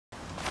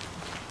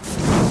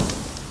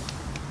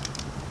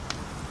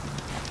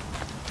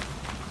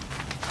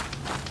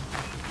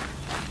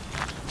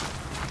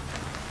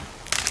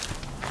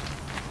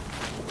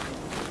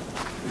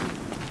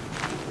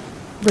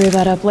Screw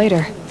that up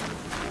later.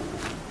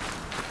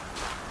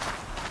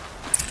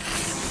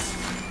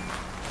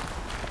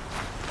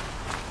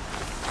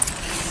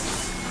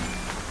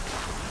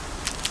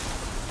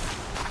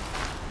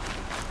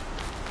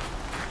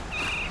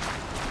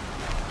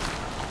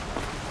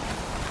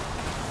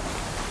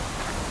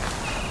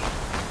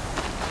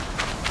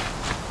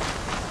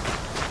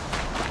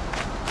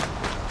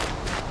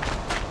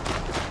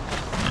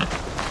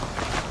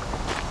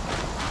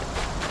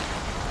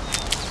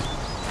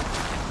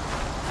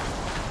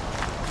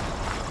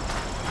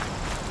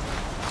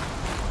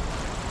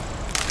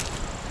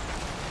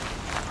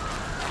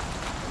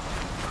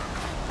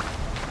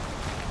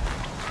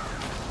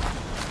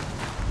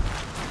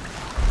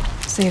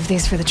 Save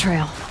these for the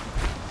trail.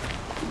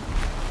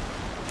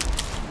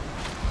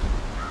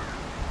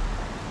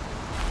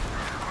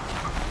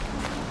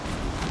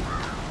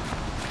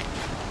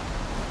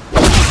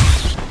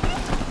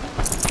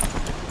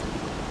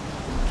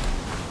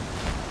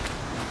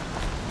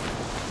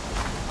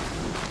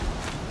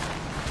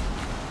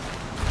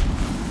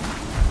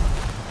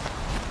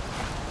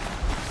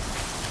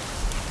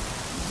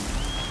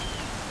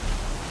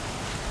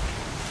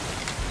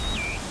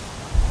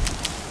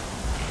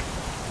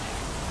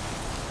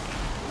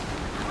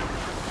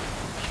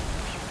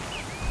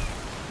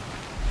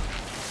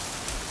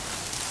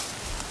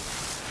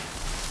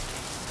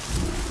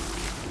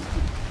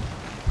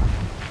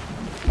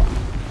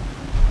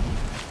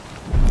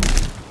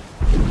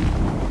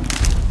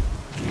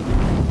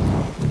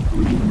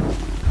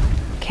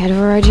 Can't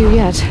override you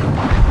yet.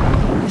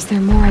 Is there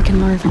more I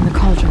can learn from the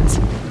cauldrons?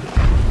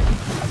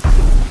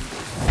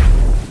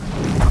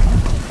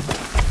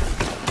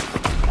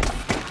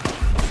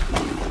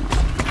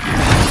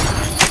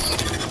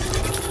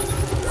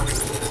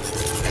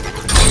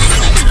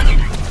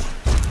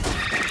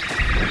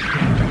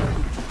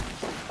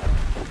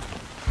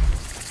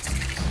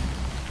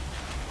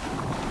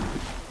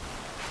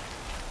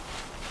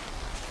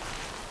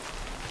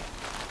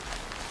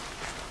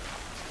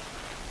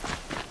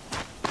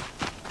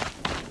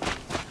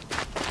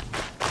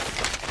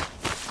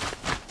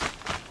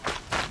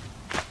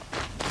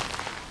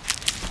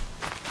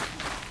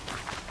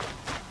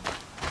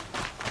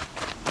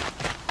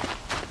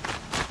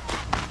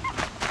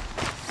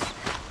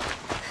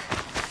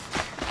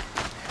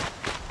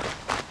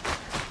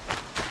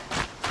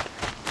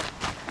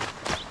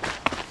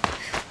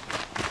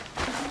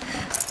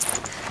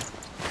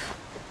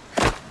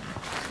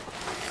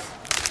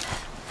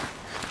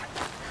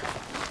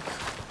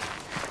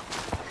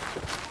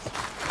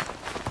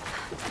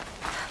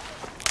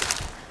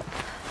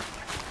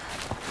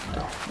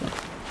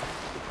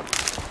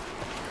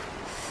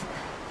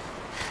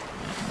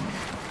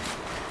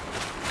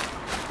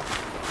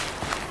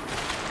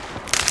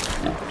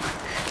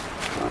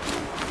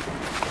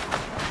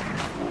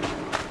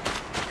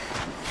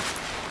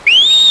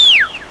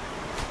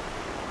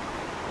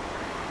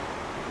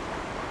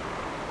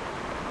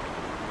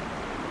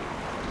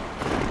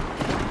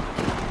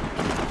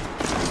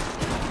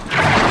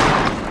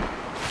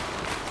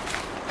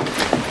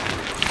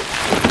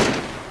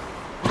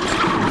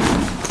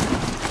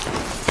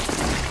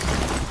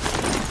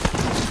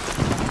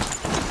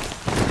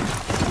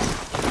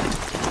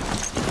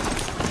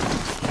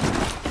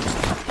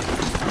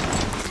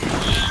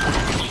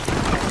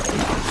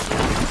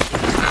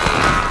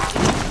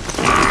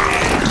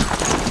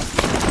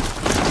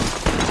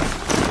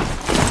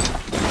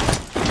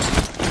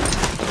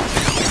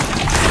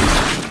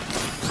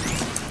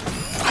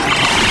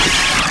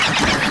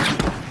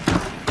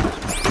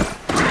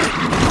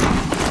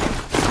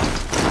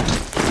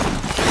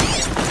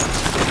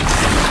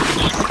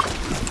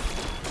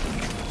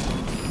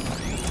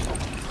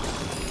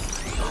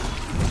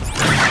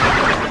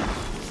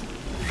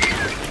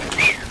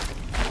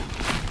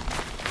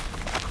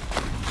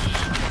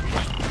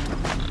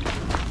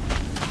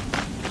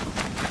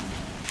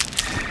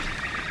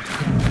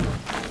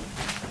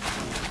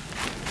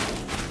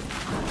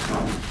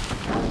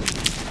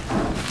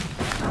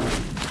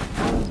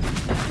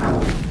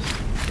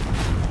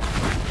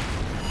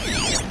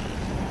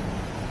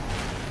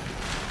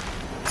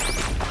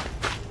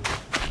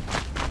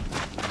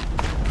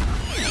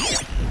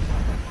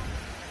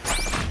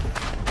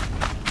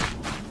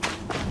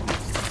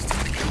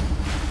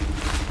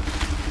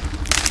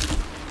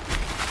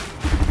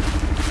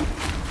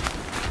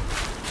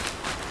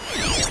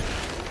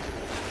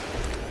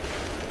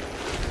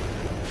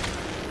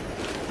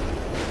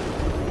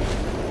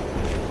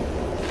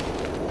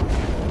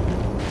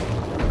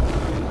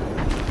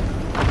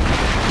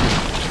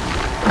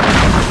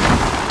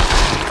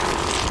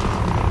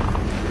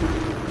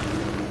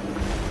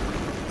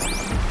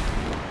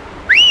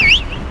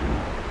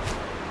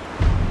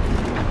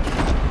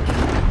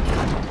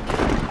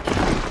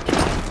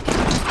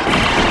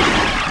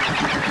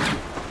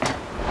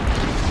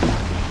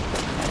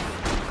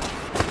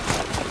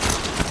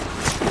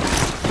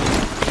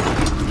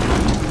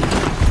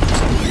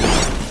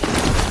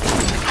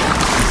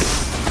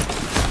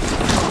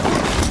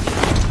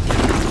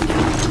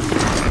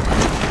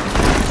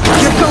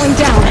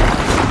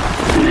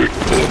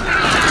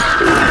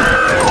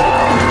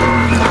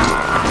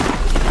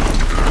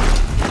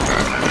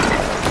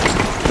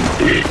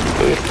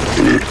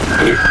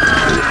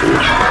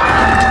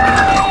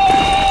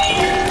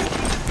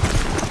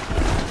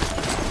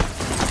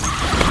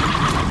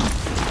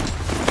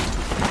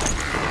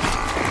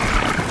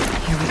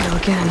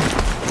 again.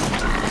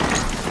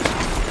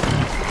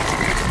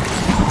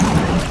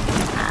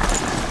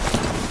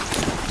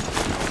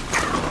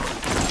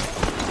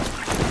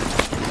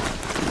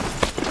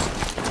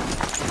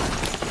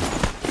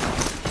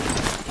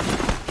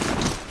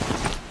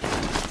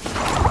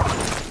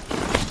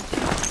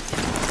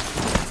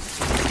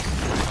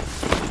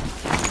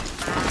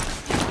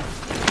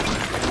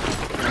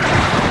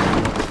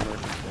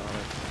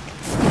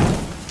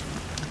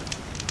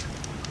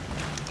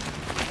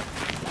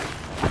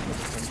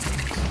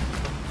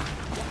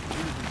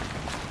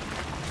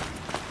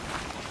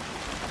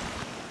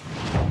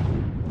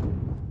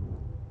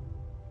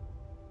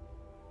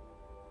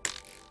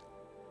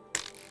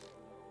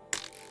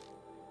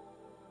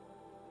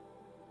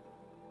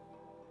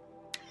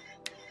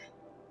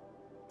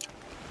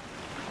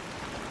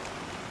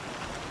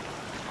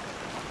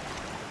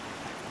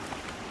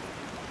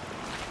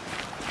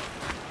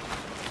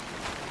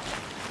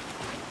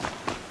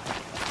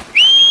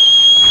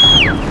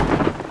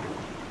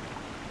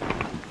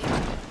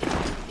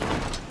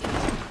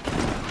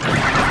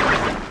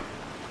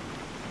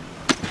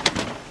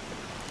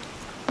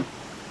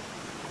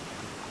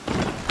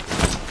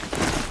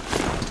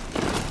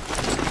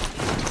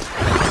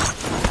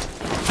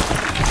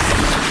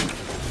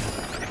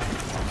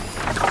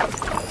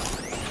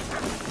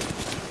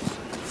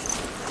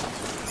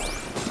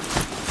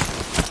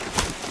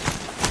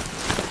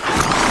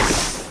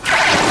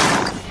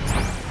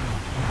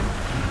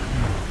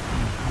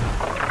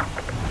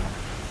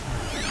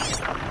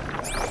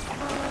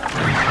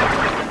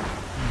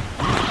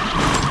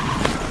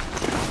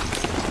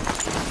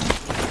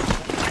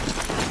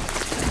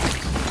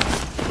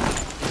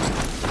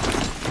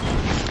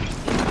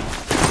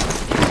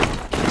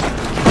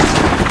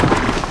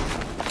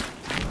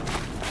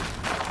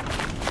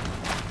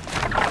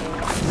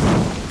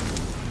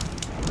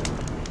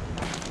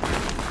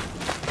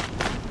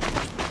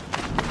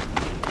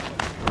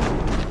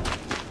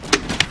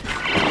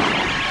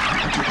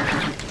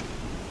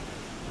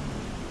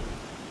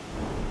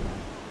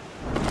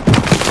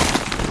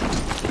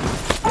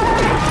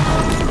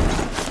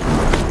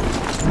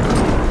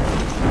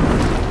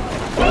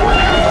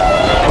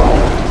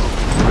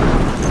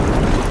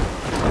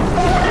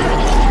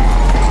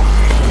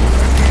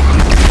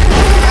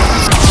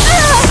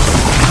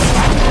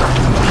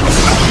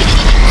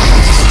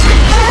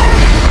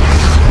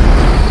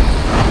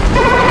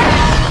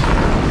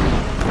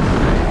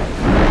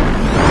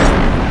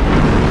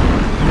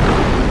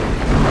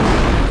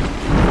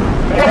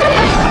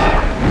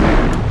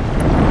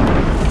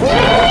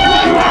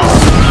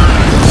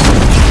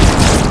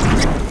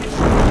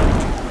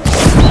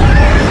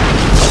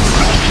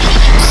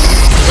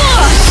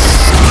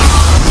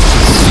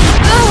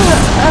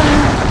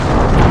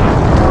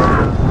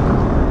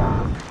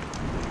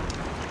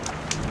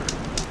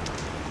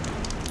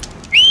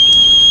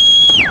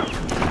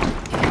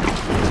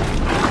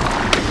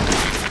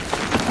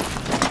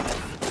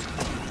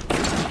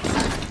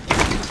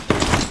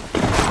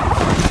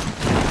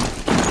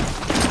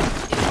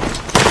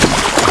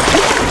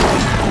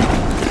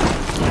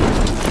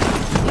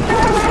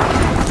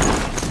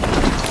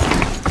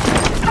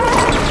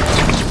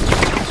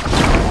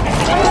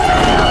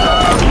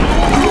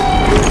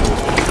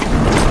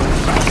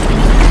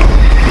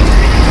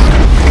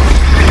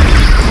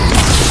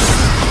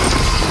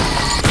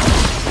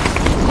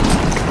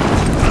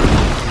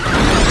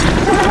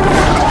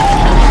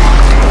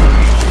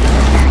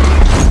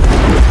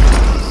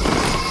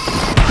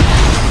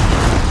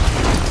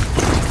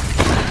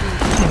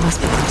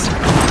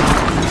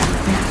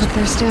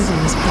 Their stamp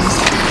on this place.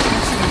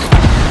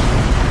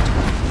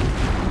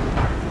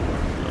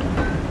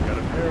 Got a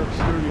pair of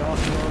sturdy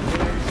ocelot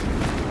legs.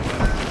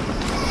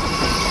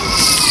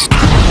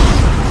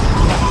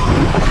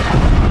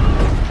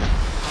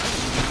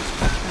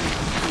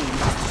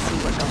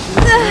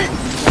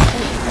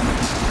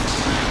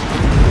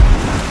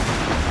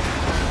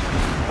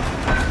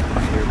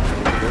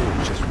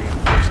 Just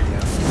reinforce the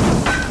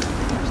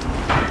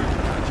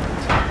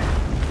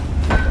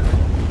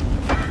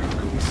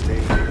Can we stay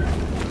here?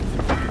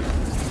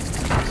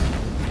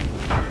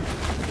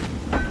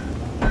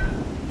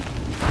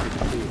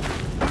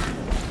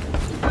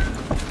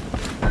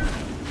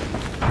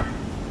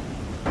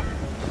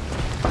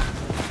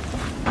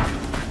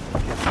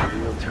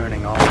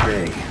 Turning all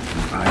day.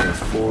 By a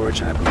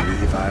forge, I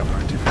believe I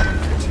learned a thing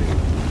or two.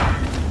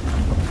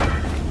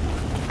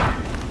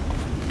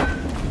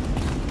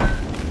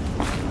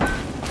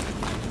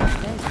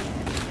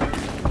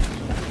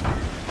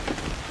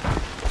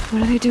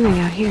 What are they doing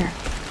out here?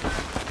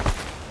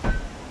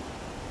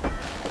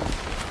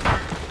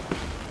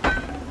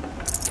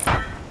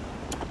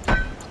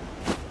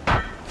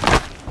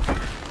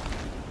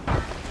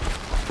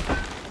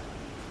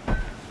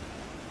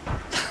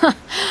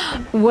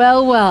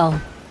 Well,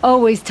 well.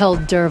 Always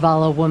told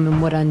Derval a woman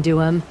would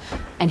undo him,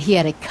 and he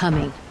had it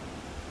coming.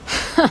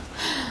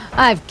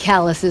 I've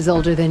calluses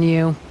older than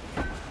you.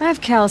 I have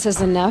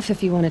calluses enough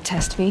if you want to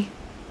test me.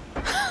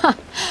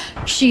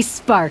 She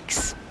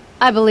sparks.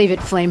 I believe it,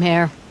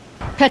 Flamehair.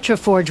 Petra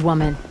Forge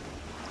woman.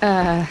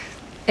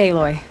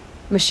 Aloy.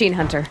 Machine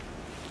hunter.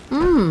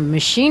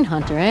 Machine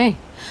hunter, eh?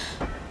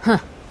 Huh.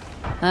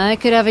 I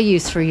could have a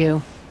use for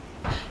you.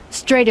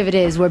 Straight of it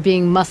is, we're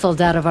being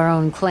muscled out of our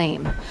own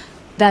claim.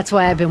 That's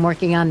why I've been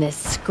working on this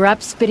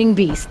scrap-spitting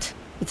beast.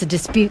 It's a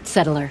dispute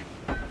settler.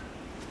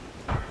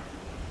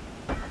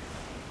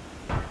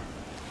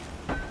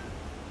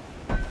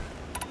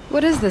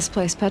 What is this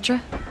place,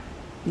 Petra?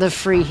 The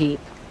free heap.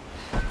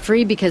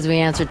 Free because we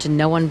answer to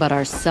no one but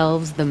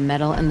ourselves, the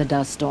metal, and the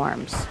dust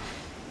storms.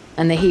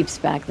 And the heap's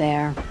back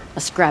there. A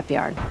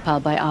scrapyard,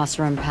 piled by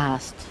Oseram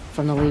past,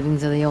 from the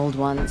leavings of the old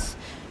ones.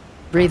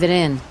 Breathe it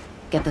in.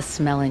 Get the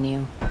smell in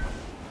you.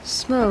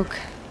 Smoke.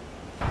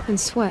 And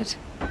sweat.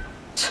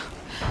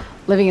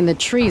 Living in the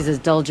trees has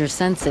dulled your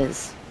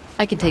senses.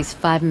 I can taste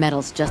 5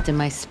 metals just in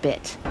my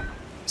spit.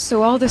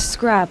 So all this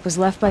scrap was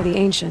left by the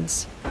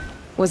ancients.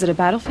 Was it a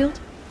battlefield?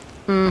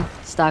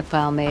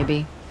 Stockpile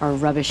maybe. Or a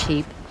rubbish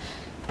heap.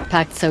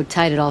 Packed so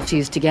tight it all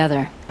fused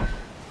together.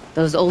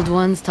 Those old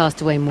ones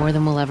tossed away more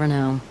than we'll ever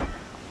know.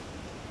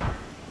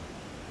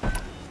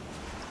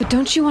 But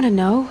don't you want to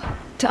know?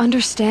 To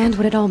understand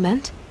what it all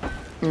meant?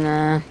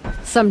 Nah.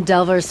 Some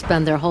delvers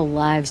spend their whole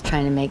lives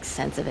trying to make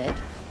sense of it.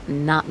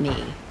 Not me.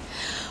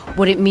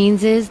 What it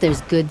means is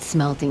there's good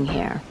smelting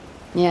here.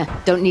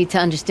 Yeah, don't need to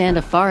understand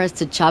a forest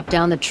to chop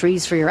down the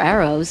trees for your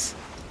arrows.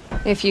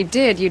 If you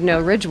did, you'd know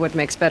Ridgewood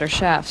makes better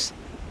shafts.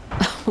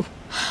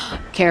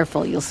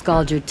 Careful, you'll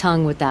scald your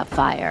tongue with that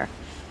fire.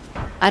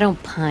 I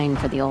don't pine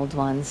for the old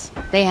ones.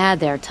 They had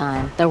their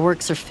time. Their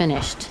works are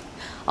finished.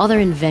 All their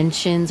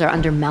inventions are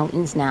under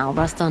mountains now,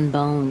 rust on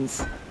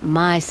bones.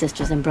 My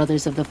sisters and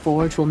brothers of the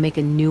Forge will make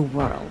a new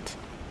world.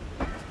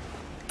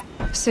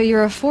 So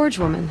you're a Forge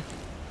woman.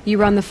 You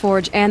run the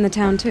Forge and the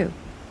town too.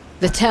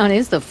 The town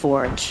is the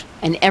Forge,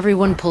 and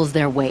everyone pulls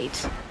their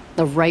weight.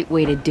 The right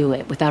way to do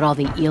it, without all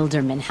the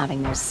Eildermen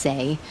having their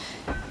say.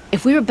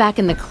 If we were back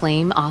in the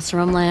claim,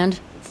 Oseram land,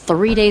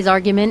 3 days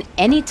argument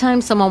anytime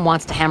someone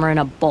wants to hammer in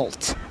a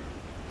bolt.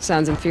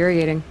 Sounds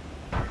infuriating.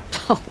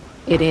 Oh,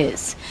 it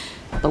is.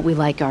 But we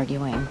like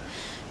arguing.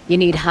 You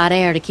need hot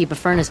air to keep a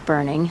furnace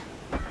burning.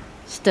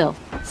 Still,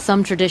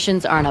 some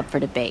traditions aren't up for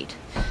debate.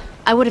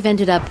 I would have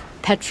ended up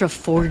Petra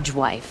Forge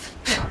wife.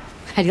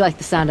 How do you like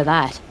the sound of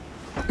that?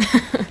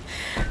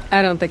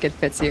 I don't think it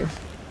fits you.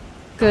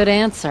 Good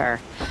answer.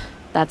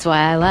 That's why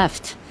I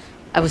left.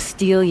 I was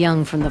steel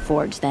young from the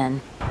Forge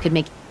then. Could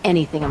make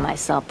anything of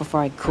myself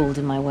before I cooled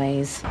in my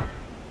ways.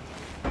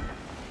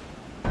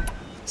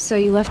 So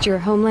you left your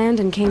homeland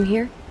and came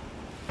here?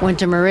 Went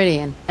to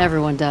Meridian.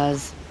 Everyone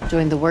does.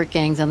 Joined the work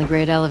gangs on the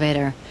Great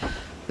Elevator.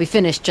 We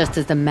finished just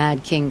as the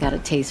Mad King got a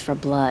taste for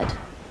blood.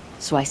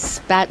 So I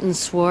spat and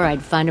swore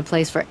I'd find a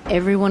place for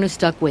everyone who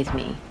stuck with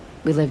me.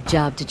 We lived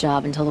job to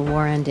job until the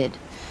war ended.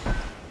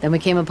 Then we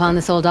came upon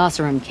this old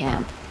Oseram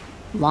camp.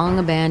 Long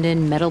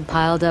abandoned, metal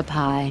piled up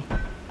high.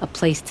 A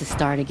place to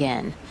start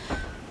again.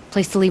 A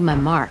place to leave my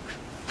mark.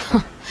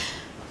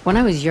 When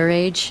I was your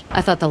age,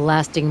 I thought the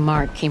lasting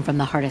mark came from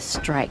the hardest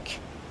strike.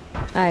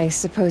 I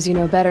suppose you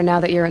know better now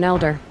that you're an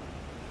elder.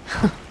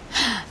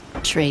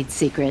 Trade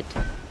secret.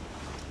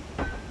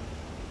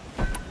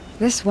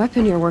 This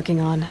weapon you're working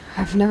on,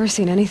 I've never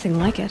seen anything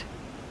like it.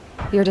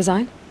 Your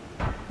design?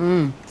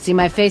 See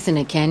my face in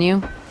it, can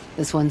you?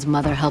 This one's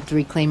mother helped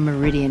reclaim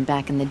Meridian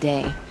back in the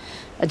day.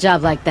 A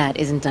job like that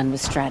isn't done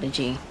with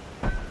strategy.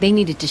 They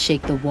needed to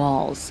shake the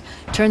walls,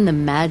 turn the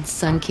mad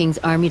Sun King's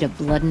army to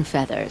blood and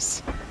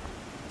feathers.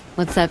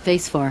 What's that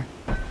face for?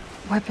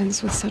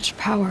 Weapons with such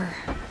power.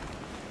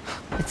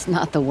 It's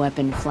not the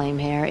weapon,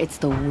 Flamehair, it's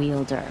the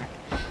wielder.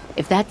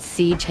 If that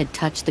siege had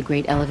touched the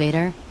Great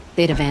Elevator,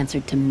 they'd have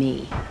answered to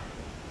me.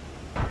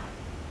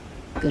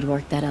 Good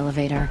work, that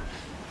elevator.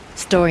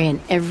 Story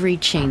in every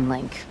chain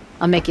link.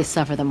 I'll make you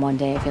suffer them one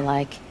day if you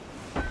like.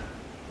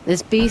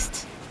 This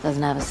beast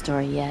doesn't have a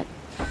story yet.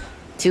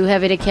 Too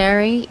heavy to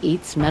carry,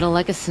 eats metal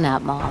like a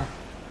snap maw.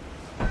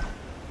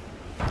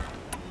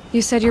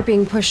 You said you're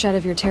being pushed out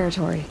of your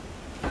territory.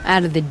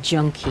 Out of the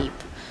junk heap.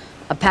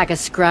 A pack of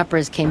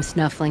scrappers came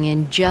snuffling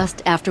in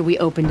just after we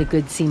opened a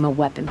good seam of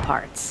weapon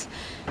parts.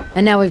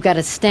 And now we've got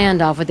a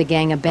standoff with a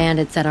gang of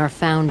bandits at our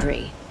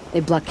foundry. They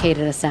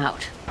blockaded us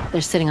out.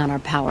 They're sitting on our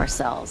power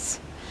cells.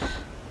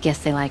 Guess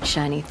they like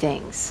shiny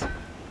things.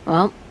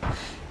 Well,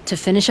 to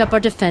finish up our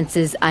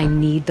defenses, I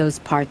need those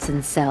parts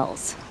and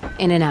cells.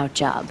 In and out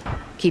job.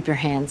 Keep your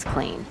hands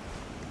clean.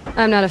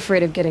 I'm not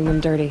afraid of getting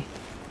them dirty.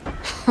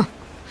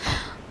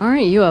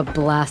 Aren't you a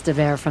blast of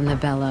air from the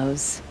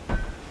bellows?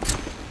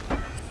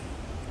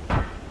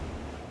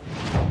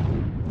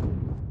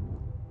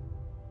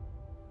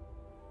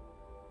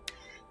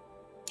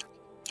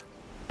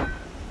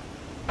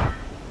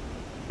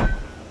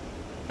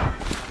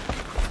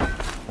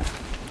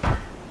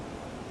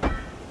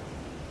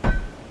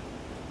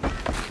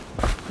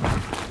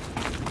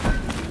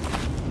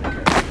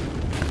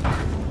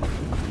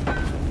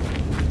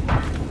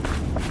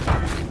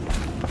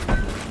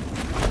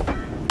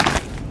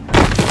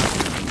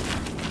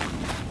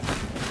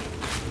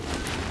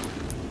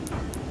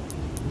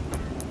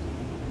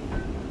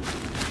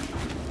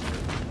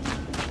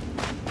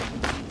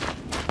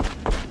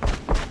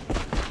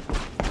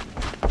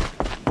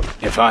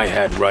 If I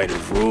had right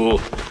of rule,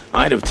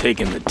 I'd have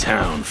taken the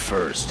town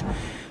first.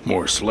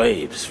 More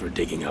slaves for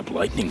digging up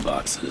lightning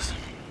boxes.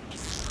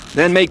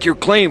 Then make your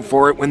claim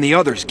for it when the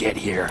others get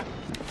here.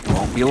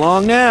 Won't be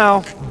long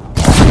now.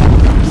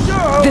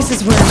 This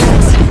is where it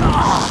is.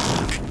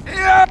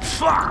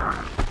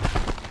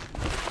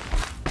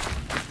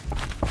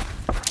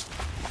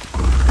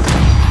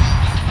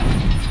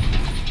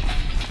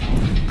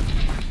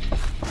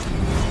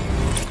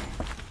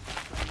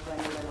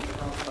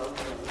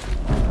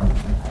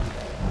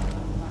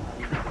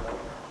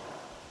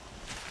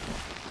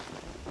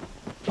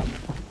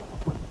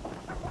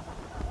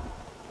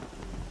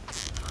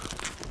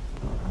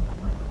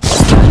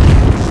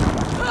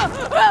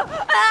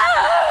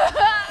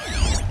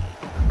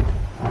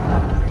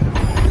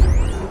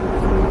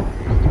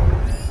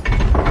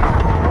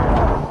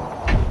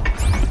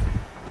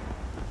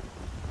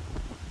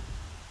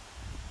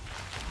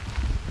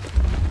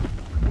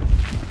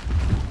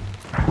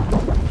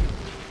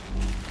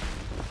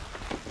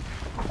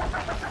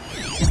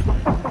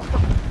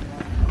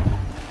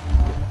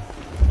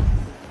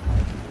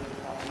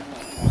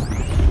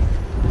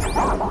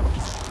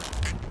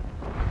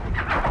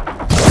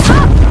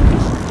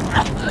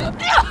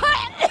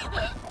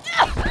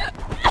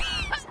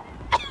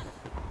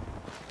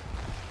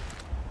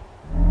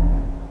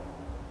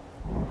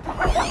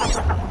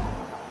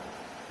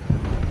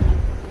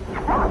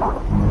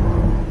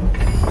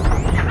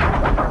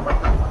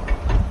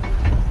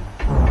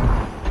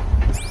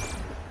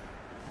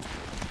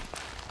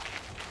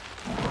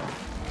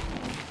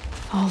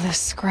 All this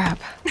scrap.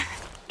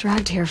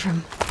 Dragged here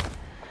from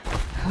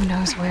who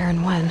knows where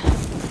and when.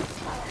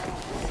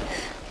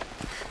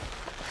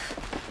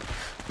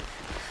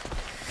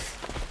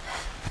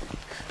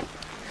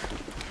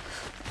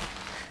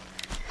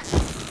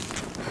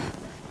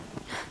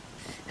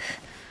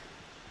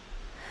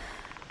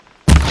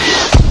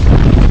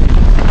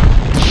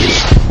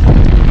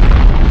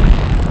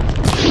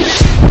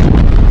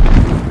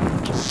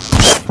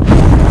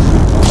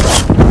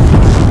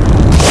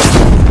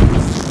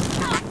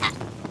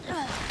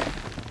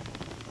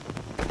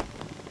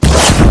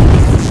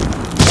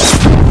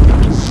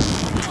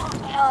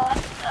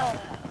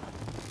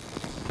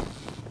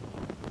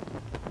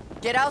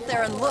 Get out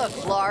there and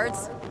look,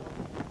 Lards.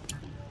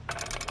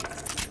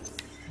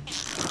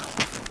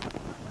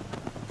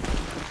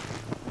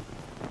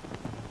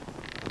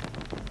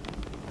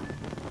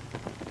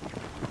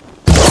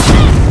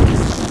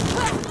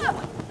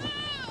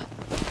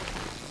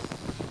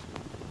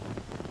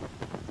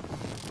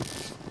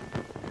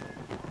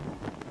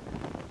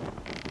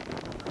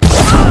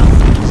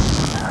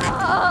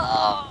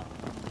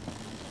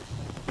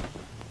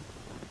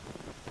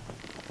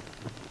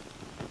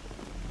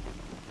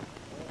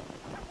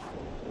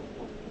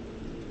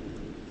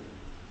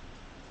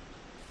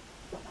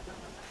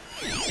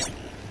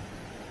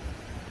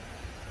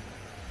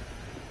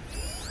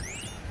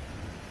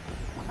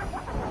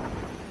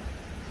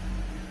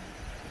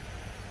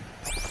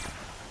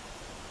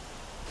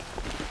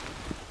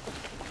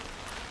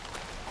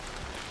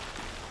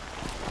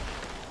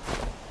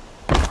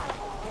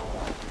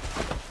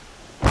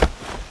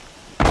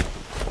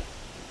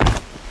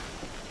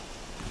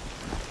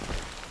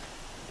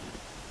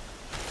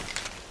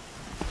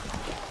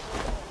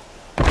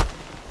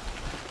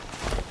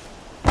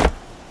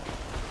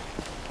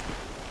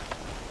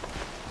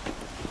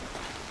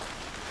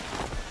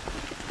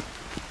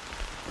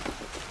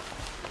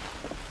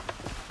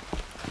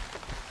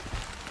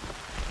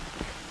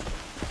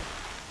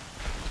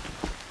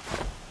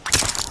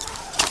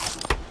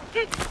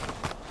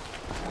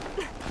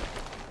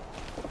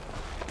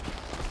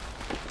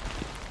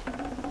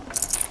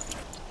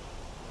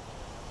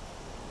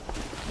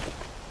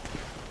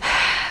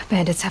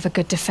 Bandits have a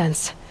good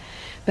defense.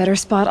 Better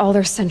spot all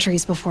their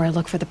sentries before I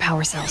look for the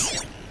power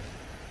cells.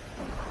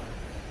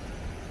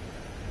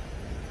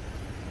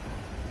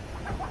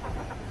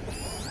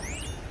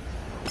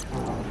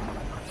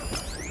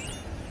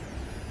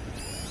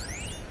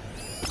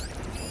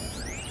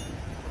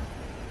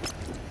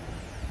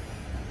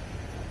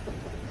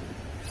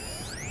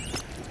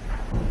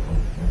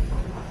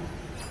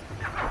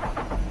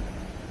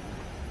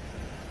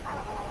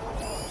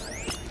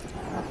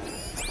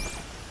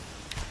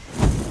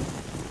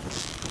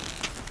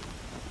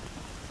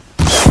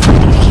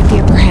 Keep the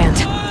upper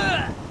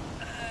hand.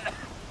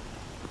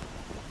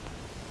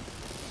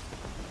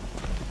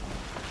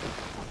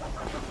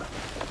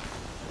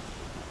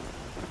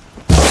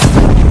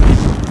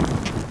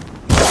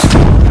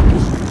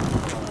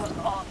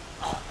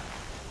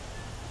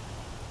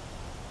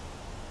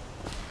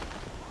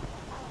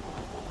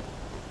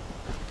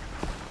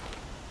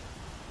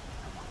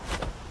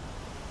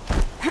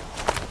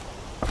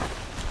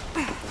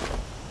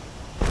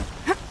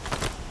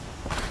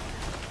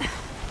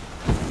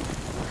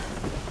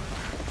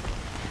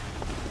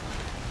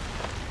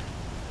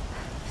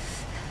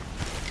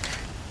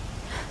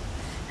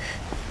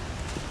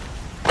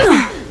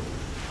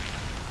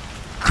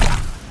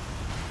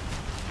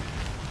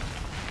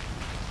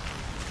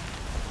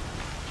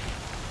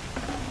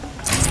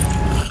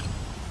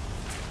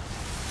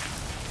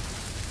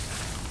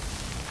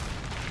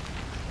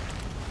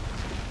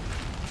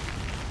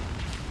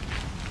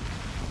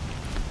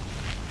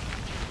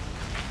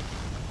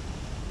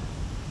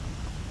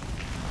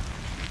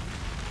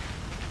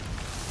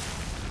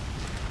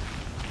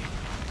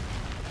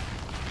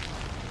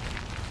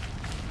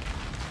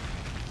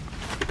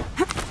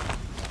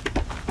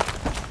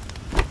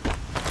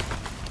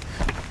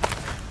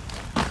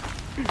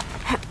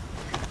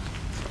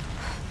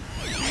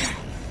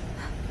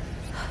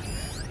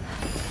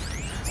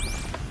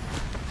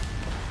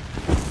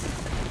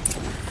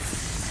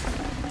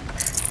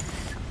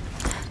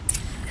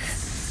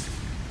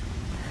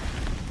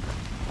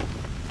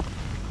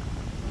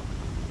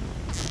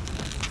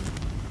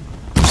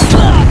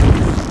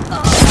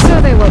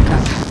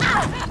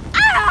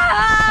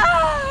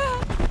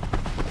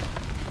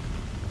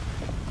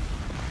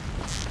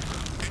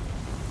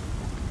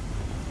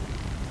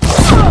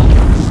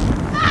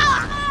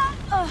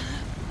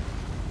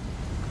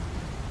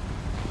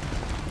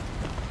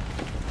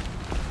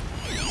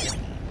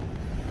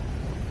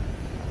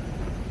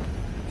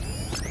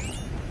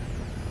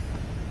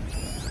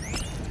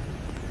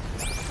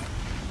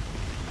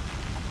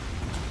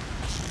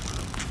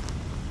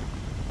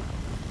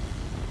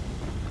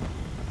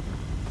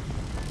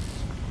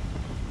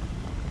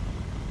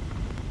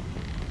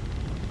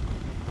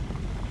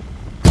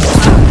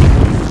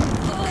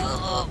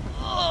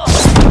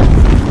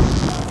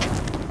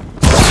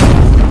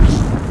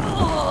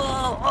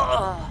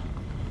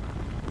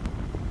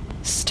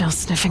 still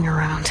sniffing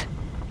around.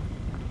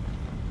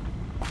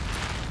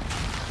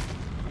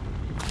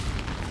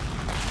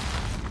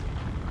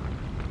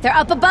 They're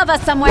up above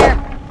us somewhere!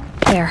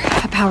 There,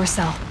 a power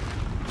cell.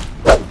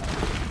 The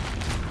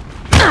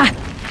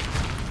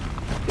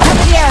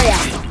area!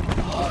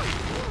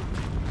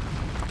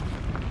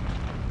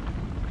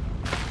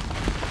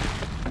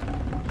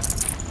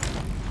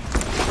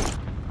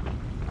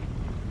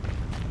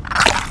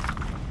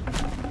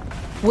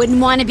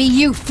 Wouldn't want to be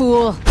you,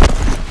 fool!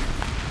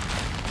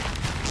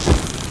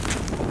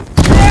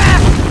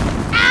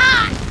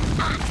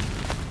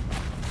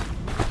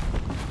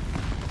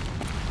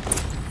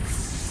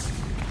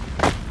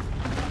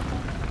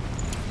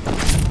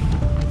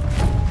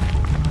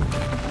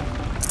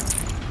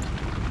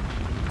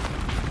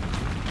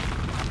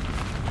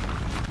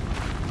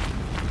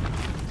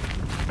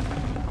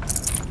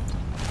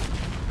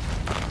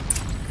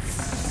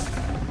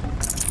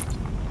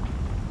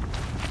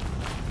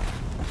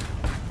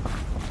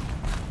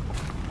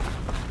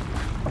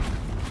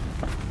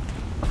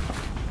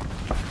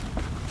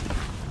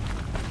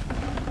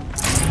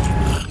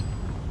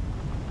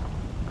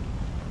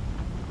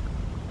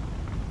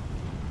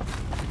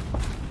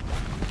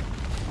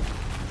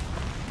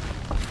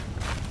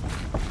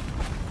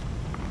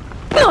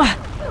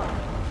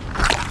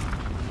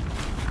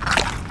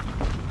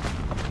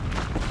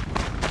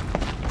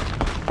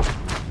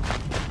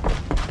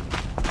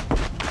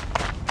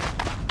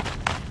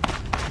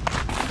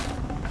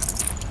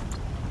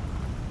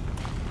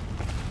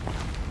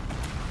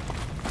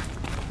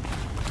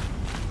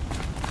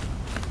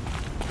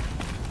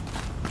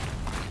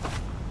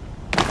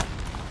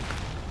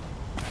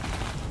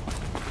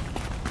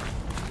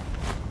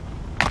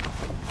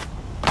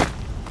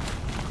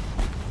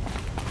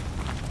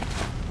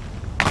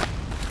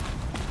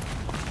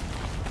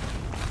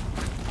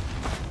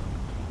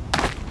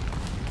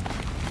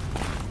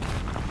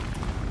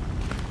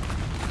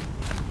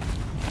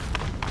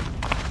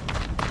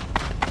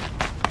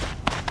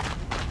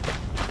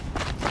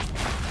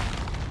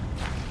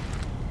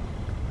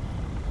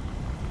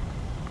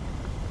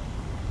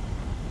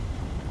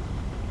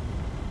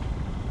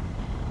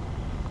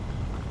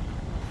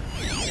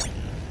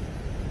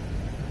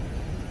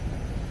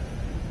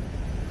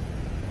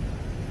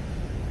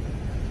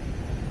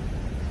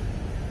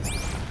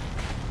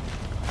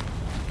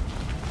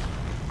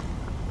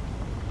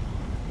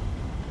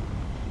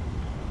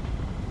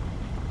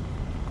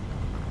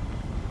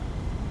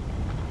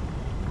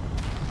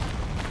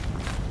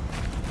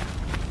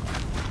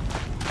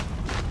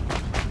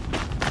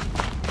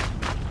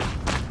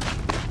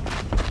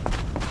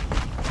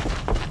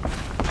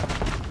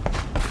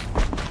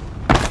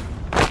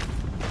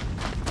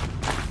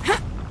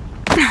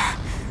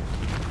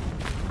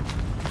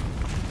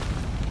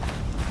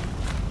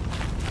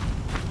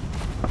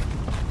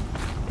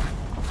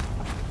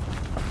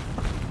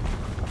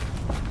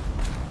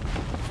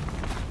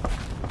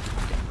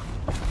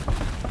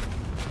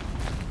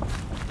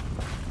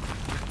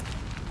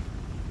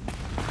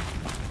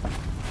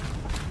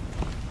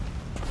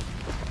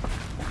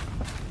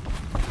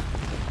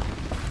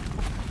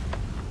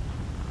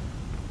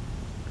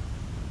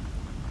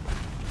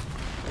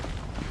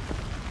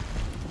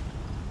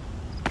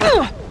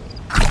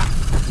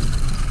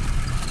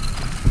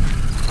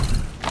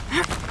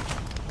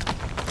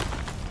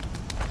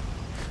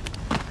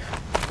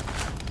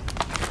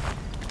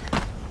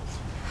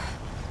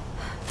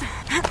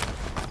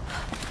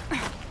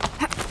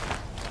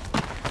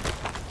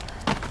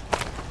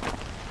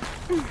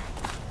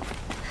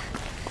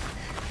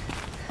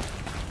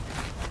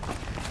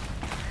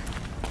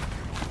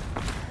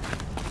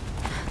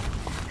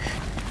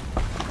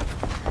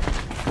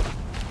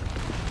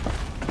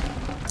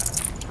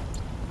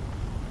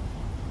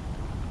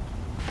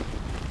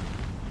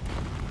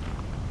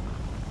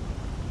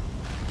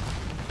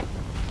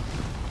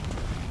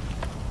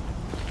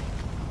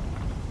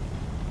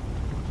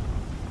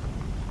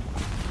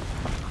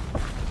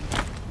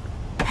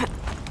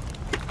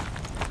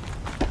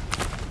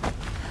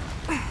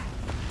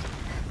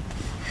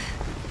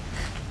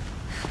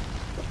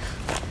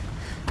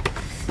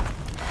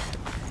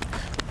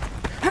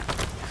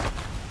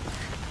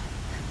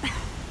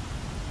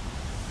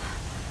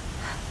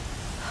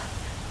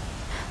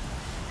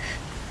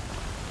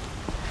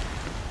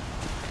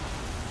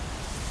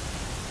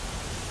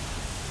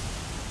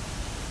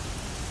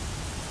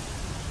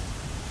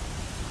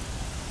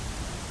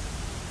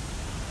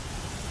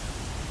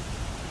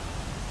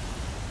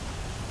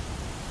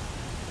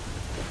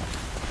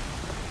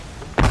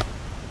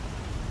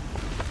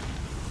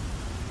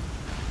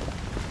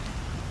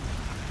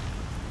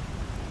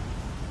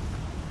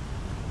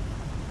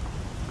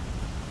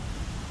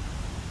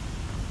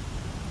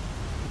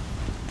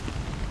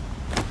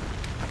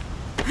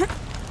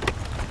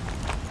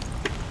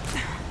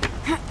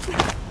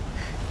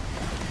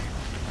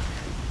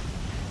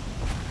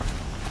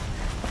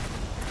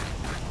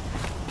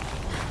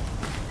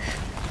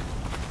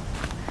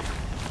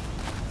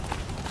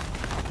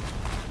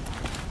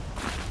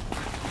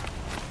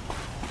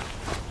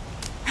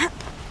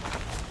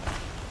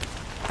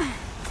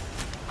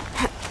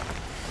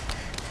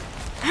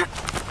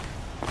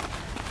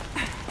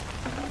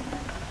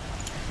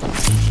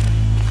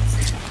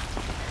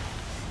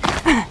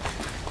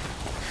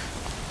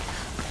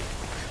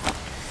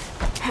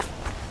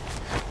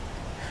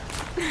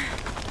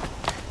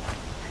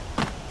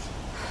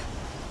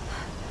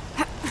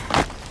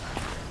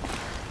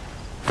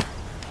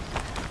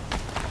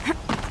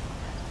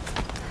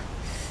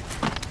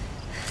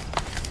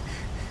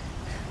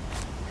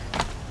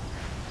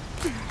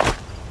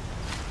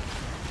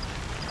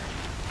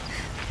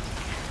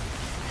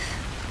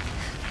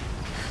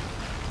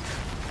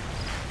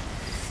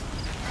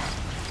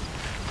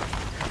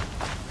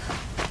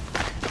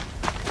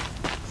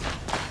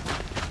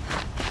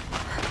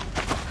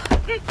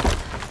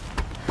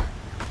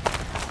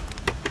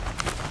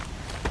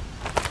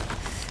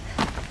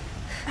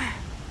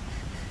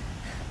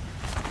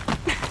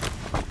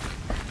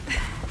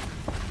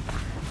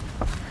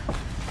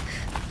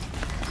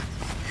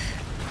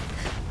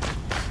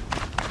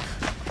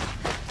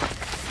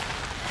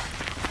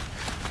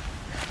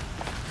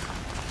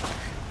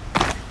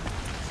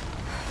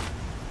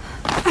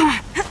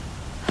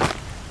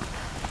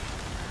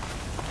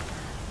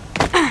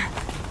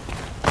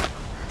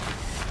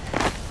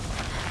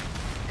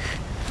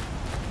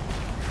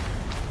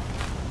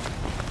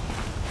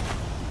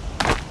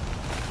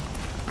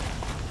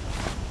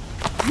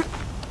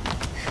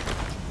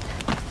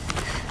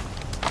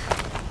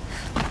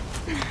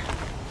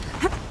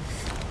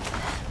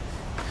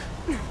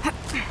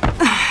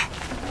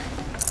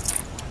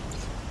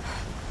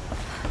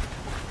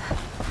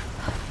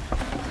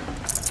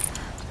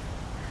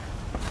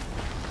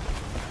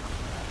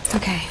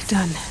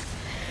 Done.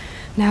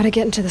 Now to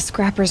get into the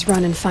scrapper's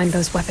run and find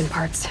those weapon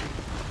parts.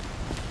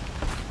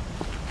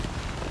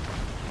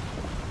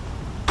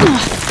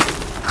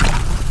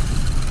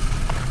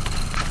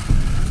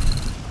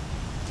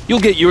 You'll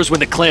get yours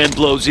when the clan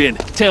blows in.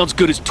 Town's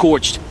good as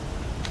torched.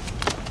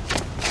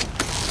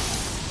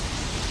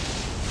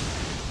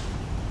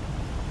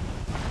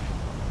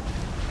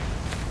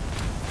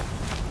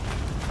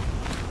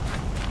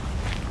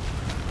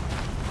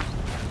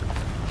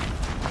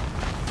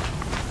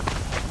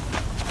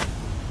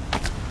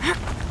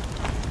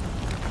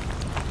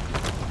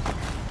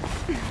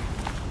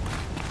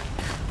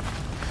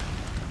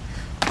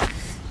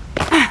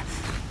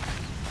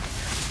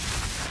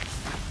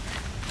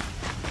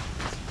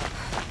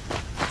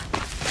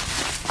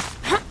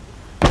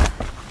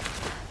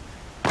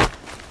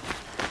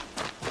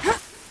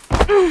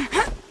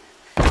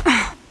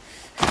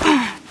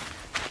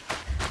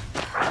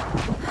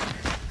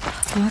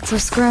 Lots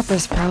of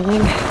scrappers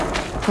prowling.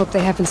 Hope they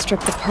haven't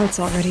stripped the parts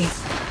already.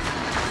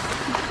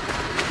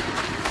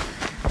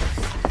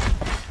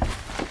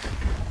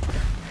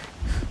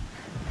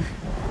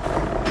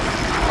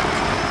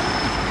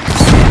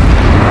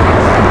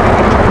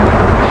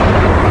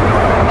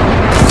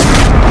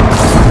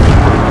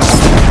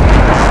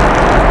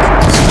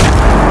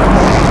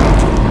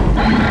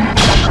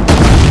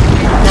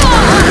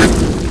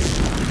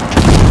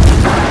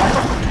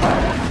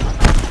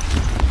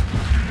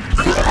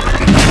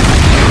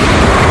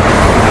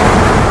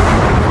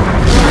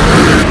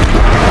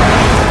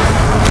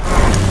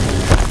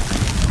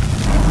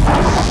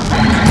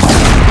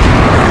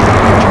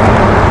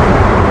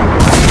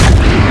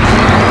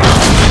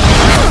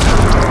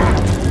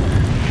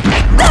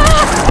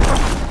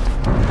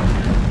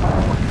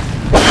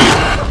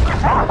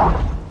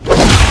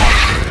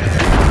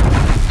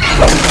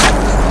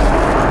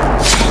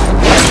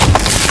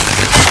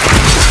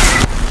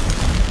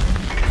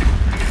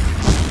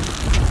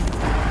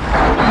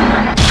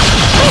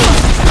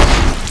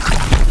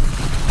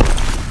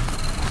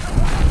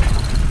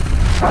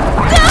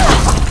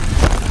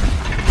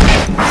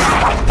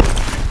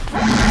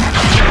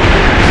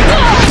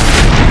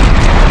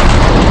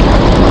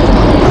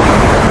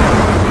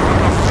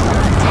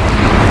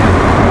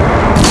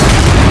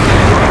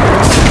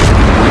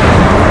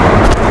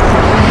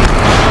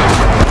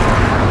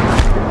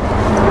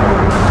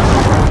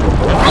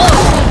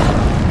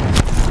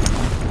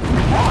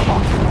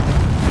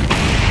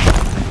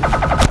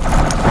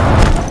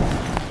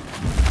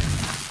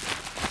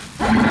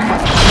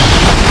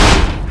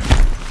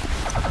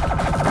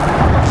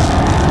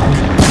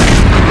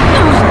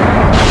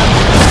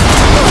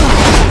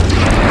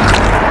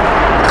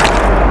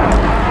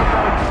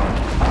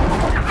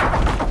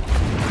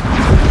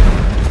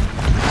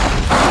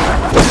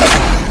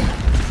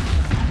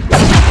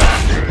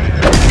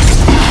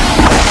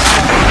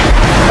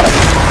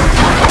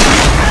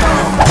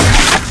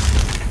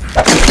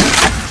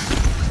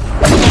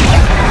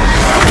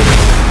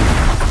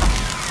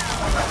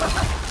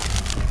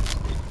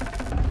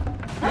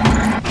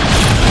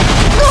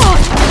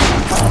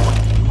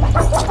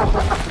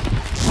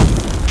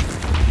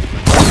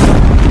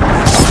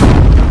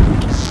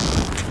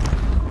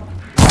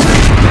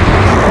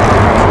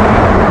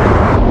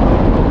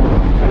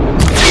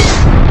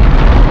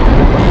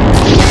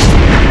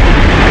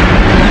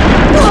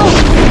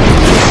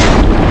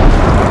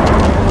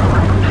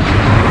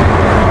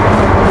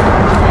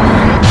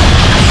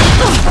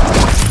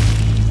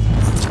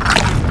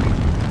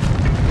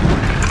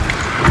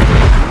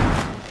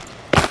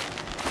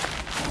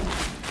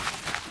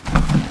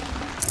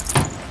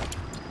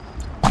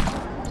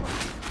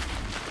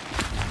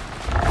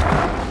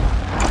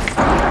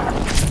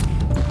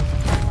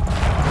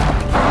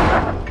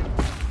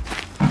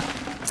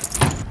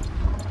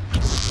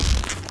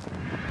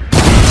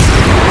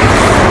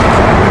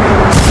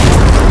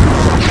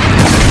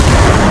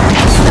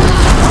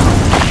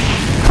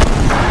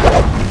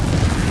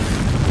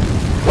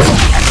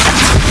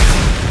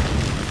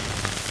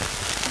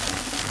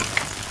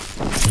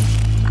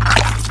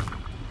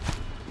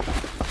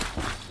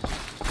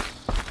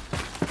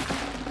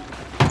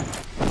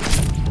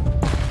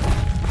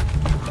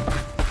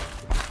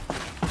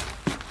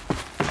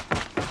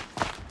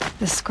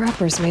 The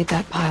scrappers made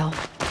that pile.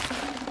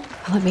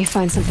 Let me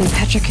find something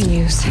Petra can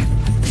use.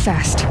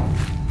 Fast.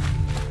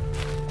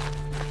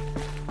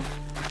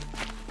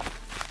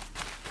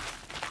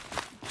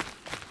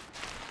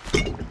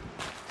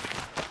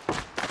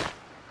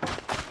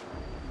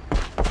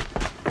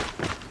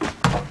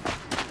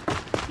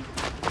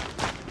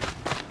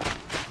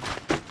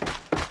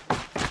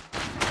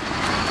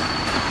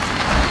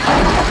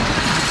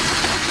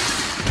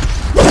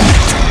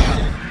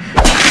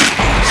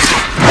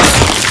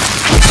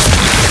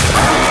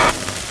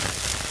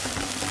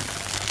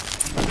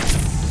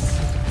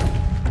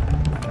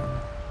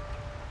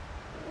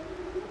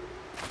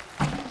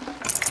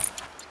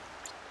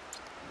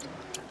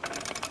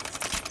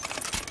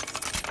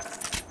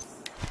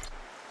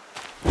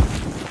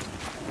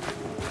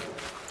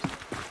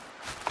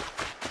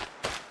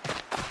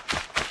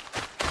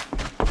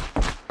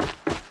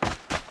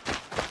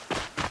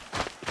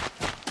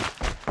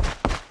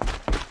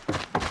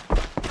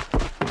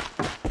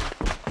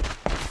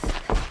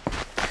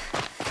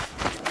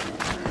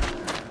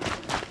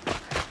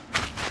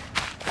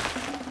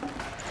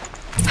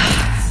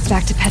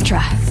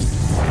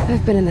 Petra.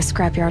 I've been in the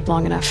scrapyard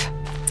long enough.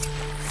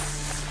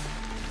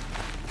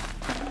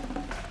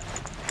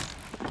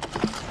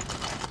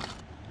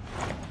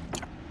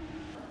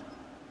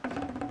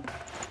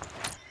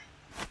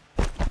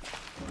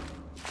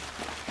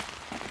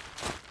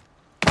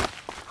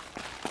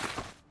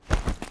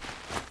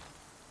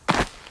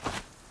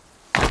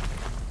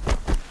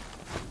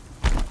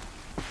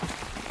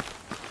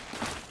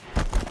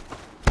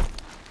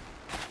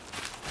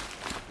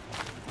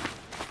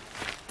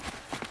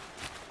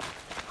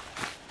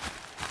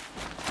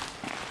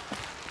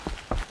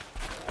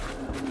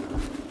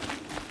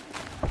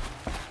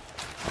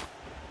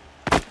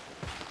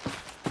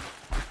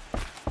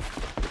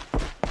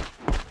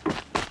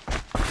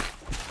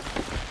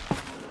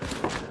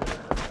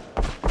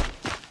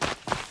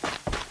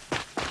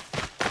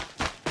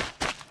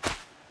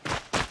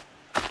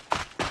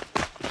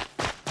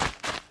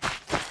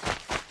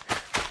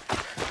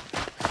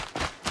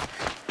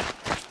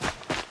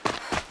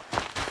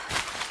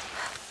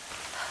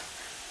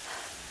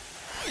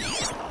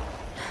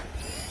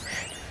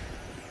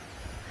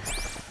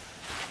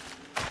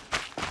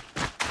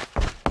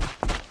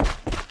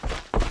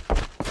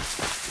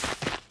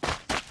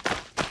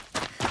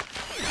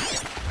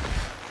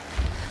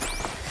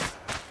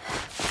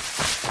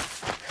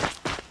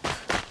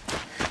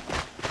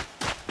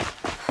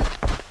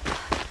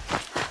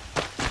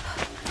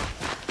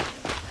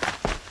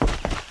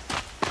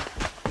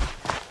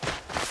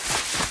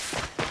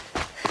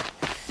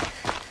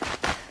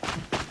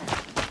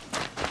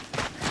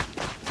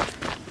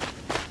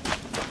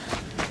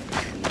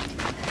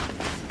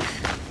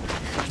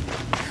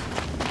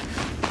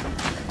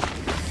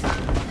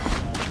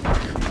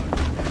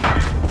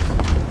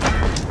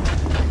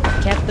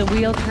 The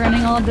wheel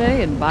turning all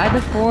day, and by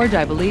the forge,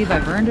 I believe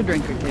I've earned a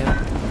drink or two.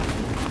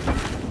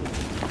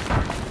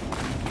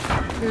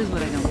 Here's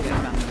what I don't get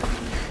about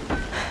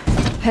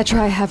this.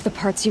 Petra, I have the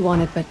parts you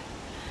wanted, but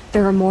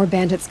there are more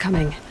bandits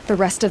coming. The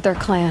rest of their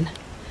clan.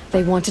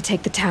 They want to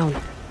take the town.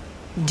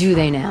 Do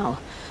they now?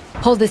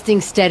 Hold this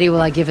thing steady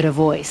while I give it a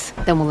voice.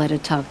 Then we'll let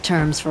it talk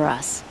terms for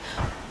us.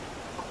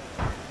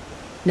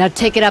 Now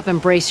take it up and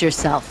brace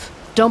yourself.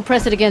 Don't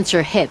press it against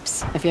your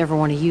hips, if you ever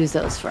want to use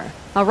those for...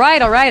 All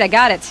right, I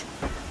got it.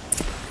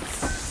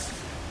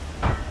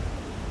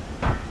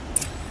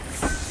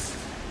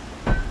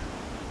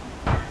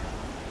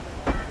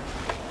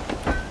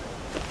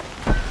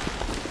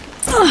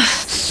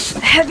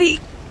 Heavy.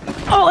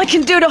 All I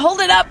can do to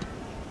hold it up.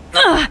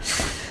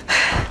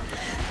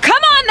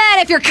 Come on, then,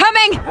 if you're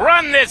coming!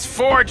 Run this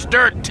forge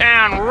dirt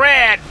town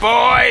red,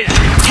 boys!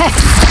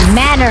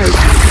 Manners!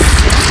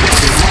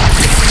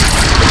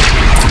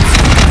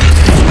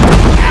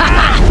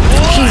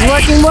 She's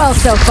working well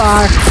so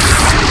far.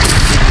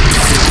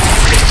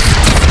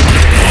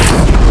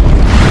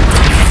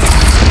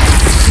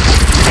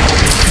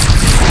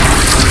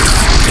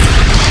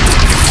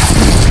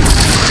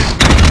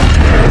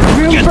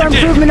 Room for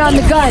improvement on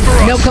the gun.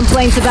 No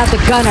complaints about the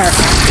gunner.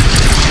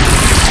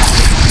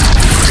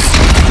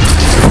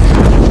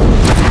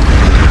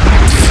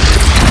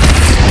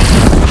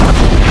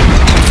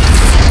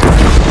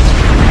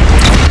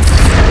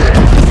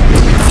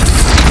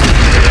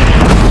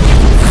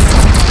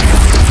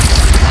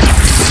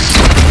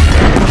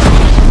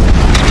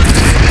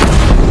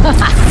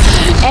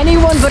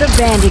 Anyone but a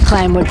bandy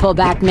clan would pull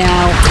back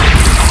now.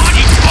 Come on,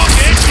 you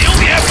fuckheads! You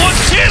only have one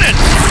cannon!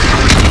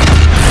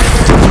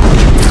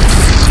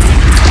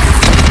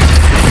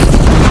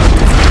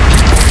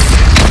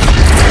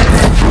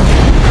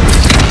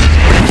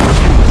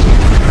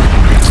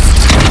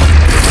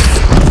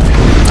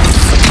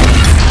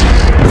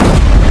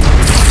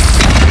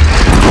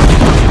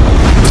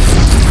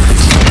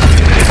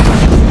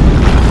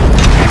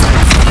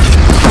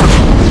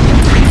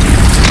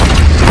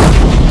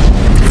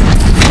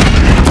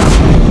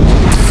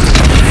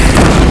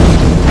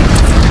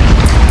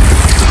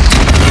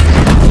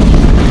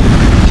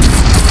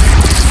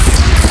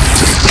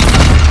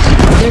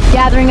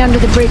 Gathering under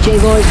the bridge,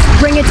 Aloy.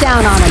 Bring it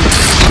down on him.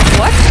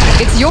 What?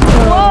 It's your...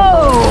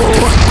 Whoa!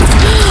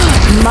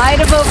 Might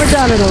have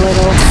overdone it a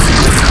little.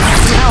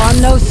 Now,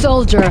 I'm no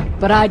soldier,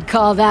 but I'd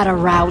call that a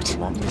rout.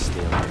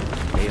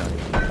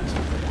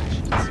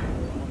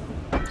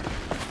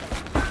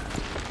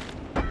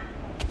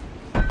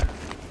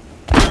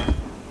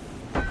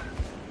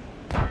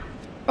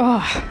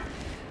 Oh,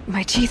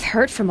 my teeth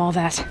hurt from all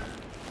that.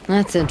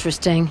 That's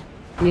interesting.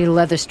 Need a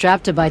leather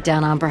strap to bite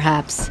down on,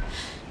 perhaps.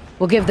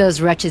 We'll give those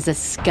wretches a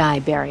sky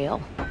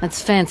burial.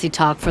 That's fancy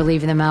talk for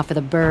leaving them out for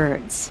the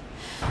birds.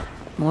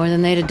 More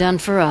than they'd have done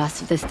for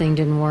us if this thing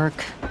didn't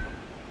work.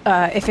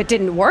 If it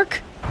didn't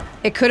work?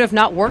 It could have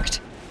not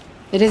worked?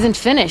 It isn't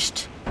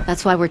finished.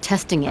 That's why we're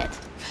testing it.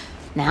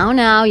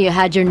 Now, you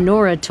had your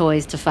Nora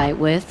toys to fight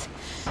with.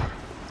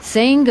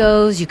 Saying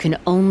goes, you can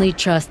only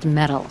trust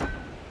metal.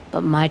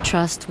 But my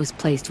trust was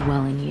placed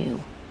well in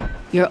you.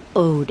 You're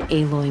owed,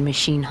 Aloy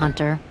Machine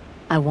Hunter.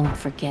 I won't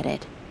forget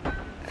it.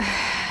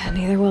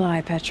 Neither will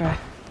I, Petra.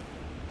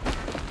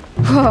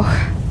 Whoa.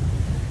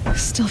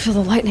 Still feel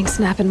the lightning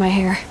snap in my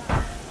hair.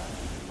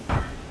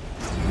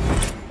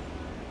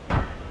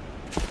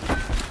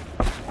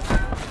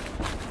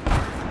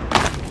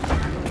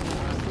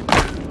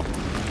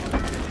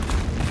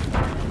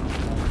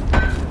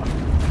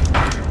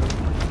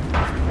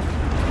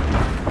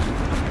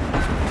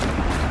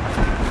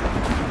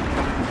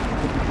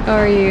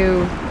 Are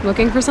you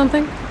looking for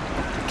something?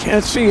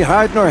 Can't see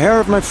hide nor hair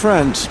of my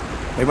friends.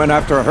 They went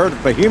after a herd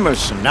of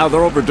behemoths, and now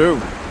they're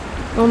overdue.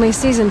 Only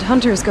seasoned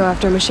hunters go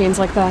after machines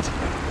like that.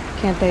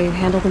 Can't they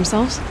handle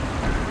themselves?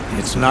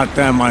 It's not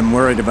them I'm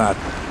worried about.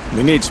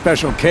 We need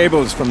special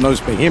cables from those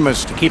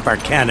behemoths to keep our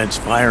cannons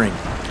firing.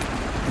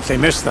 If they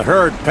miss the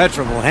herd,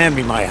 Petra will hand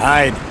me my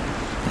hide.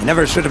 I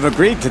never should have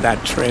agreed to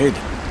that trade.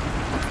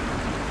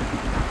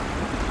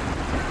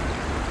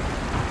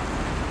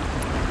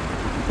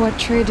 What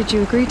trade did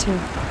you agree to?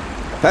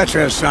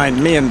 Petra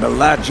assigned me and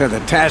Baladja the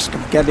task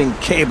of getting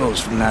cables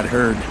from that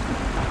herd.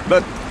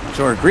 But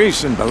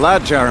Jorgris and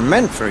Baladja are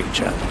meant for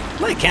each other,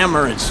 like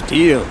hammer and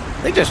steel.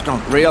 They just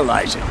don't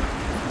realize it.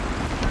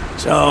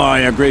 So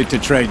I agreed to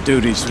trade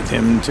duties with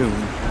him to,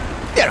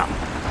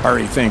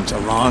 hurry things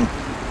along.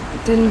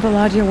 Didn't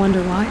Baladja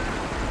wonder why?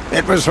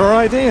 It was her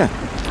idea.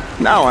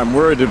 Now I'm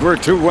worried it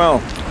worked too well.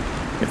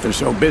 If they're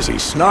so busy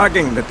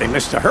snogging that they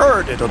missed a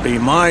herd, it'll be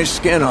my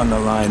skin on the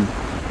line.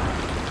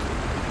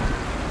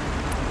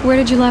 Where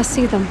did you last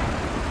see them?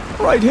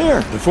 Right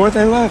here, before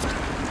they left.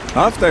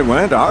 Off they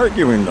went,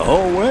 arguing the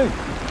whole way.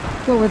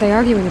 What were they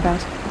arguing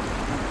about?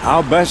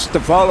 How best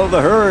to follow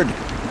the herd.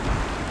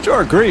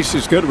 Jorgris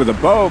is good with a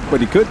bow, but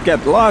he could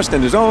get lost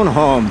in his own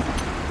home.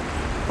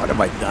 What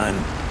have I done?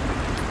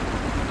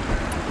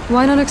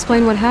 Why not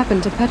explain what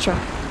happened to Petra?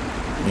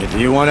 If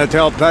you want to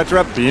tell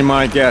Petra, be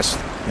my guest.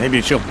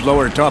 Maybe she'll blow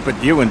her top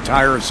at you and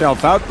tire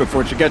herself out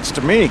before she gets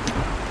to me.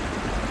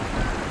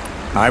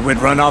 I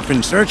would run off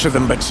in search of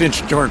them, but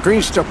since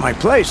Jorgris took my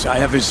place, I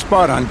have his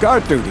spot on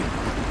guard duty.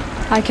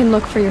 I can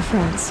look for your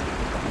friends.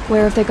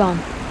 Where have they gone?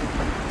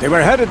 They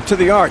were headed to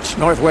the Arch,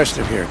 northwest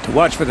of here, to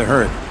watch for the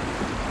herd.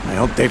 I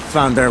hope they've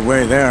found their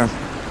way there.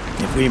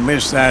 If we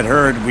miss that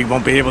herd, we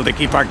won't be able to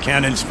keep our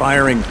cannons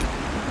firing.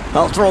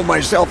 I'll throw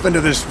myself into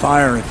this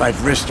fire if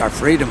I've risked our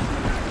freedom.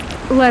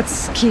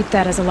 Let's keep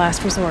that as a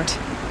last resort.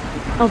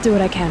 I'll do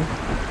what I can.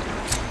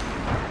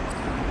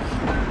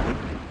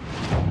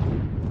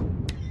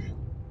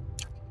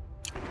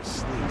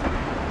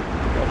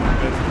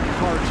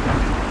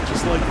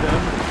 Just like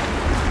them.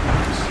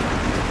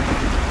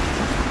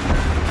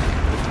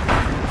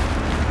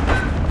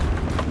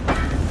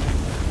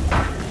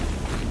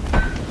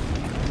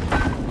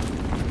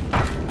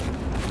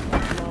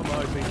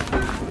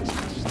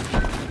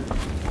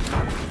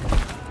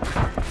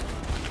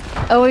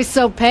 Always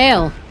so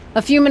pale.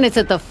 A few minutes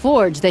at the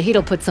forge, the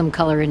heat'll put some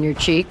color in your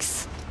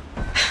cheeks.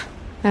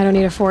 I don't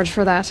need a forge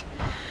for that.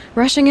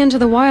 Rushing into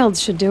the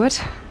wilds should do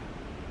it.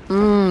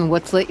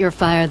 What's lit your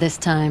fire this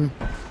time?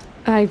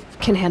 I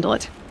can handle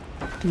it.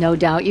 No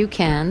doubt you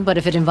can, but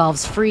if it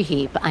involves free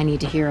heap, I need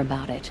to hear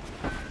about it.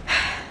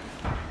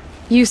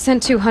 You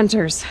sent 2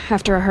 hunters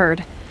after a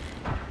herd.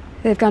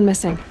 They've gone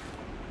missing.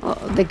 Oh,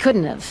 they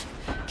couldn't have.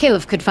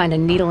 Caleb could find a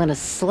needle in a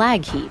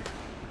slag heap.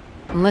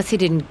 Unless he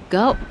didn't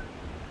go.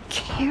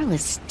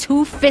 Careless,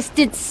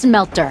 two-fisted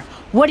smelter.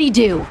 What'd he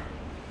do?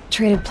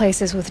 Traded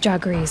places with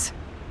Jorgris.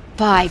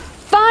 By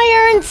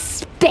fire and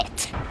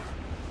spit!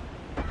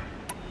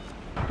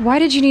 Why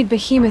did you need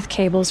behemoth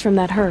cables from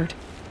that herd?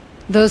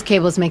 Those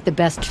cables make the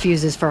best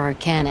fuses for our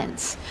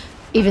cannons.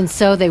 Even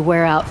so, they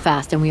wear out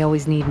fast and we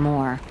always need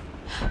more.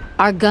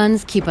 Our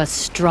guns keep us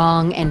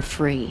strong and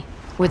free.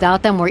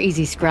 Without them, we're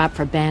easy scrap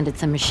for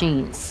bandits and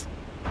machines.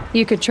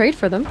 You could trade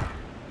for them.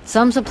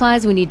 Some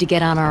supplies we need to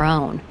get on our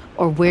own,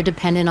 or we're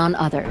dependent on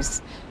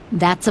others.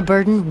 That's a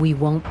burden we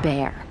won't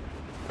bear.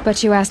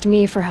 But you asked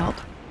me for help.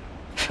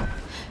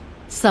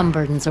 Some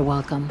burdens are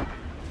welcome.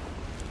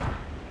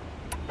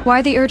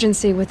 Why the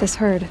urgency with this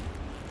herd?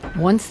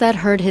 Once that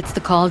herd hits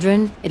the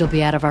cauldron, it'll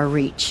be out of our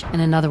reach,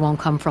 and another won't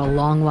come for a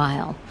long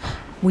while.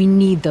 We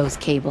need those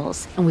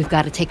cables, and we've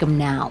got to take them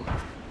now.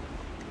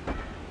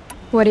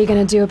 What are you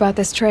gonna do about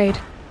this trade?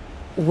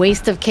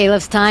 Waste of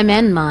Caleb's time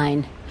and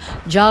mine.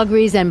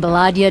 Jorgris and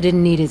Baladja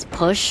didn't need his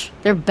push.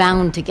 They're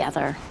bound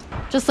together.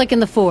 Just like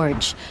in the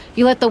forge.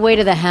 You let the weight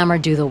of the hammer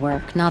do the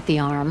work, not the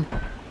arm.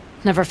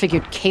 Never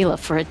figured Caleb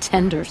for a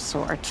tender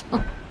sort.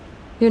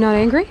 You're not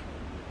angry?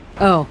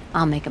 Oh,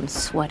 I'll make him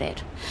sweat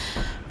it.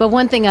 But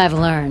one thing I've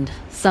learned,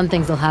 some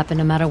things will happen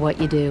no matter what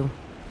you do.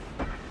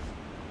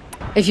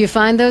 If you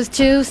find those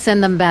 2,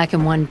 send them back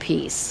in one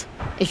piece.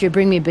 If you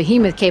bring me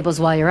behemoth cables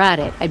while you're at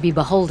it, I'd be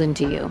beholden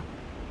to you.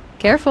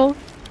 Careful.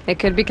 It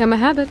could become a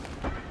habit.